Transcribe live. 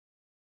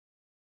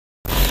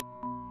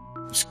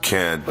It's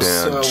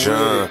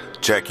CountdownJohn,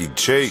 Jacky,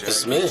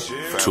 It's me.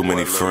 Too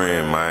many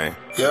friends, man.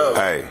 Yo.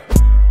 Hey,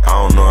 I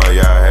don't know how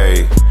y'all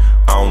hate.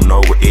 I don't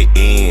know where it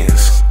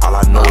ends. All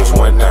I know is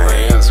one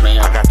thing.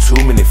 I got too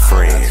many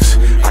friends.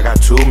 I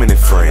got too many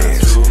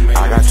friends.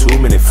 I got too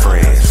many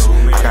friends.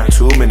 I got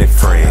too many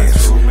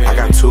friends. I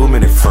got too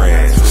many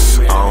friends.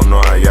 I don't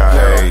know how y'all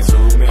hate.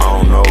 I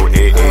don't know where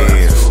it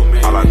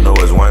ends. All I know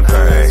is one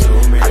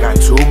thing. I got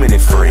too many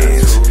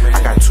friends.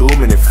 I got too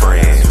many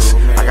friends.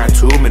 I got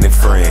too many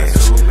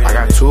friends. I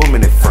got too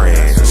many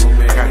friends.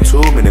 I got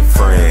too many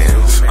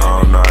friends.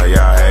 I don't know how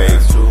y'all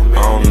hate.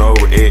 I don't know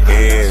where it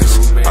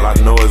ends. All I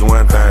know is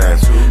one thing.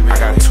 I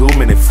got too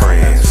many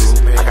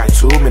friends. I got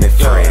too many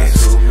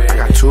friends. I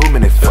got too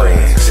many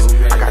friends.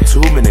 I got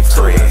too many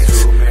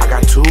friends. I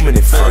got too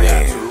many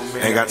friends.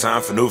 Ain't got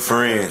time for new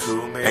friends.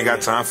 Ain't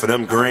got time for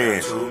them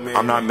grins.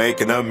 I'm not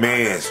making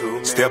amends.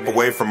 Step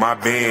away from my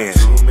bins.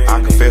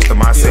 I confess to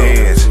my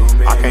sins.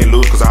 I can't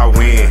lose cause I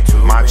win.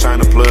 My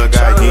China plug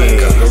got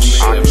in.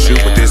 I can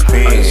shoot with this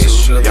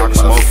pen. Y'all can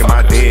smoke in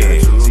my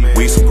den.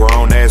 We some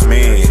grown ass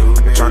men.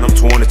 Turn them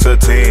 20 to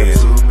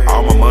 10.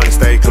 All my money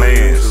stay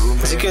cleansed.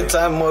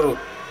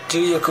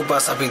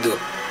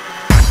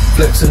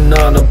 Flexing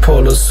on a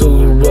polo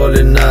suit,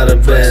 rolling out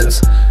of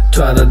Benz.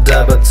 Tryna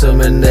dab at to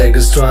my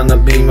niggas,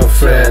 tryna be my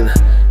friend.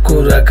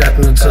 Kura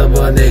katnu cha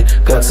bhane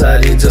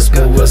pachari just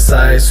move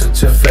aside,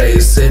 shoot your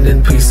face and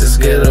in pieces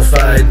get a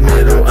fight.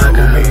 Mero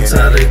aankha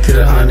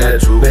चारैतिर हने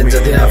bench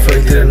त्यहाँ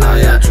आफैतिर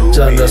नयाँ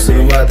चल्न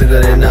सुरुवात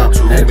गरे now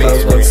and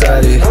close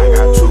पछाडि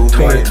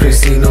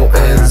 23C no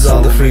ends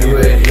on the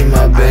freeway in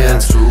my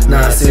Benz.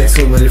 Now I see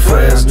too many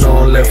friends, no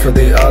one left for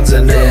the odds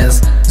and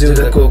ends.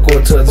 जिउदाको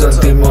कोठो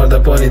जन्ती मर्दा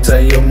पनि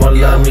चाहियो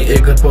मल्लामी.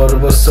 एक घर पर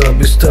बस्छ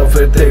बिस्ट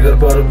फेरि त्यही घर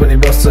पर पनि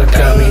बस्छ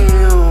कामी.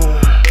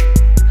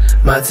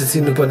 मान्छे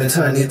चिन्नु पर्ने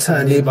छानी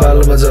छानी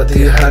बालोमा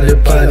जति हाल्यो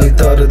पानी.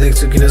 तर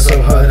देख्छु किन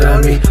सब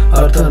हरामी.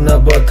 अर्थ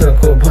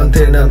नबर्थको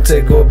भन्थे नाम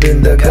चाहिँ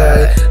गोविन्द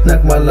गाई.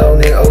 नाकमा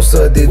लाउने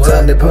औषधि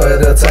जाने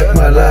भएर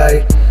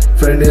चाकमालाई.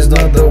 Friend is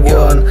not the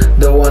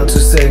one to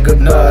say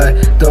goodbye.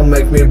 Don't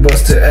make me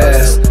bust your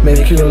ass,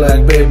 make you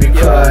like baby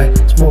cry.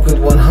 Smoke with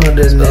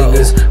 100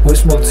 niggas, we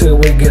smoke till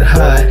we get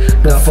high.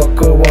 Now fuck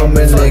a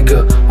woman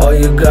nigga, all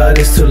you got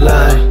is to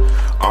lie.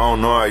 I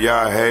don't know how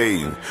y'all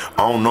hating.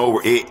 I don't know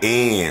where it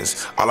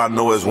ends. All I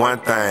know is one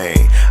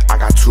thing. I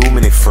got too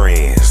many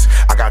friends.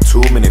 I got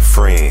too many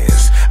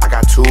friends. I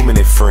got too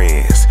many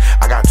friends.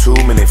 I got too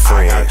many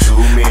friends.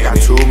 I got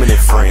too many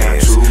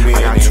friends.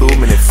 I got too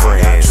many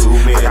friends.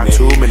 I got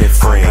too many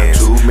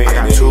friends. I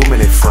got too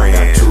many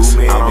friends.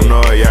 I don't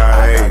know how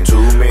y'all hating.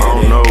 I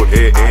don't know where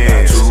it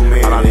ends.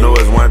 All I know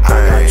is one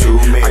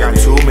thing. I got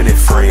too many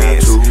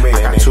friends. I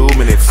got too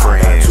many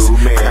friends.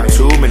 I got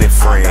too many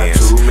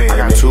friends. I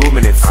got too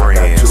many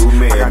friends.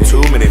 I got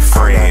too many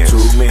friends.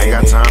 Ain't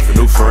got time for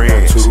new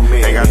friends.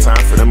 Ain't got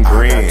time for them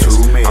grins.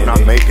 I'm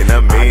not making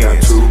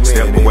amends.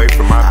 Step away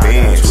from my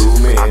bins.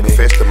 I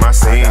confess to my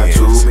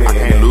sins. I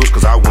can't lose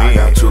cause I win.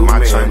 My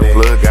China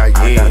plug got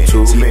in.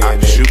 I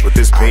can shoot with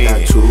this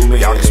pen.